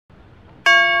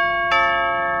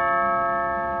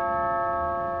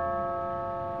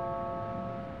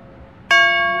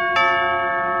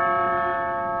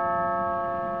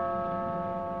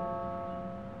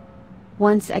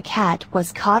Once a cat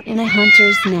was caught in a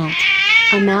hunter's net.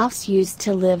 A mouse used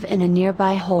to live in a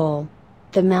nearby hole.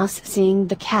 The mouse, seeing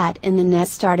the cat in the net,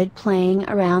 started playing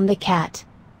around the cat.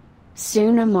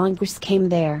 Soon a mongoose came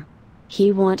there.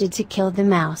 He wanted to kill the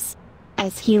mouse.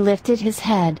 As he lifted his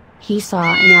head, he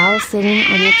saw an owl sitting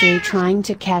on a tree trying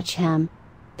to catch him.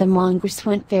 The mongoose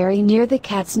went very near the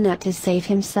cat's net to save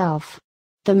himself.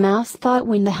 The mouse thought,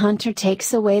 when the hunter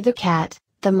takes away the cat,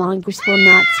 the mongoose will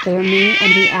not spare me,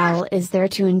 and the owl is there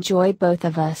to enjoy both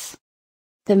of us.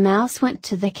 The mouse went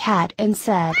to the cat and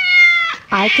said,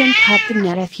 "I can cut the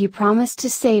net if you promise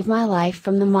to save my life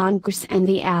from the mongoose and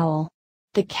the owl."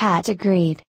 The cat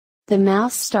agreed. The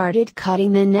mouse started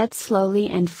cutting the net slowly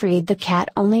and freed the cat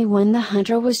only when the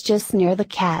hunter was just near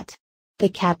the cat. The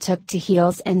cat took to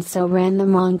heels, and so ran the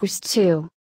mongoose too.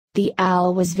 The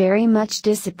owl was very much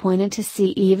disappointed to see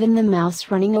even the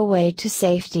mouse running away to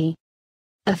safety.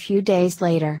 A few days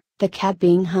later, the cat,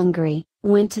 being hungry,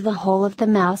 went to the hole of the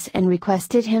mouse and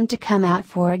requested him to come out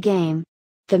for a game.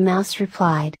 The mouse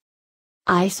replied,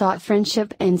 "I sought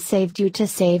friendship and saved you to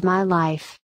save my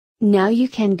life. Now you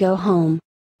can go home."